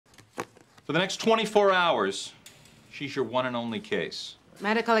For the next 24 hours, she's your one and only case.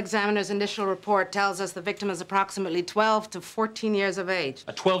 Medical examiner's initial report tells us the victim is approximately 12 to 14 years of age.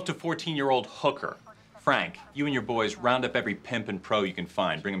 A 12 to 14-year-old hooker. Frank, you and your boys round up every pimp and pro you can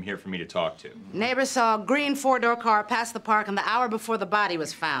find. Bring them here for me to talk to. Neighbors saw a green four-door car pass the park in the hour before the body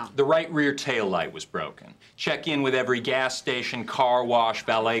was found. The right rear tail light was broken. Check in with every gas station, car wash,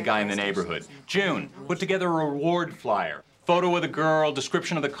 valet guy in the neighborhood. June, put together a reward flyer. Photo of the girl,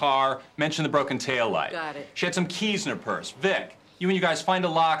 description of the car, mention the broken tail light. Got it. She had some keys in her purse. Vic, you and you guys find a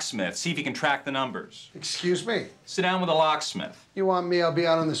locksmith. See if he can track the numbers. Excuse me? Sit down with a locksmith. You want me? I'll be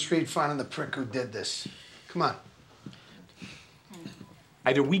out on the street finding the prick who did this. Come on.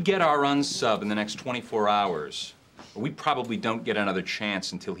 Either we get our unsub in the next 24 hours, or we probably don't get another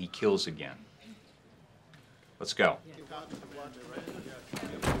chance until he kills again. Let's go.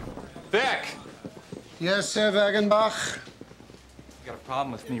 Vic! Yes, Sir Wagenbach? You got a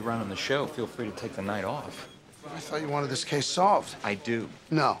problem with me running the show, feel free to take the night off. I thought you wanted this case solved. I do.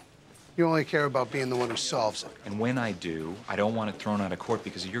 No. You only care about being the one who solves it. And when I do, I don't want it thrown out of court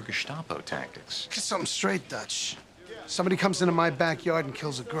because of your Gestapo tactics. Get something straight, Dutch. Somebody comes into my backyard and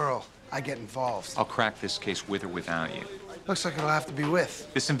kills a girl. I get involved. I'll crack this case with or without you. Looks like it'll have to be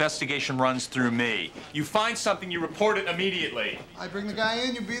with. This investigation runs through me. You find something, you report it immediately. I bring the guy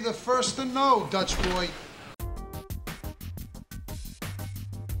in, you be the first to know, Dutch boy.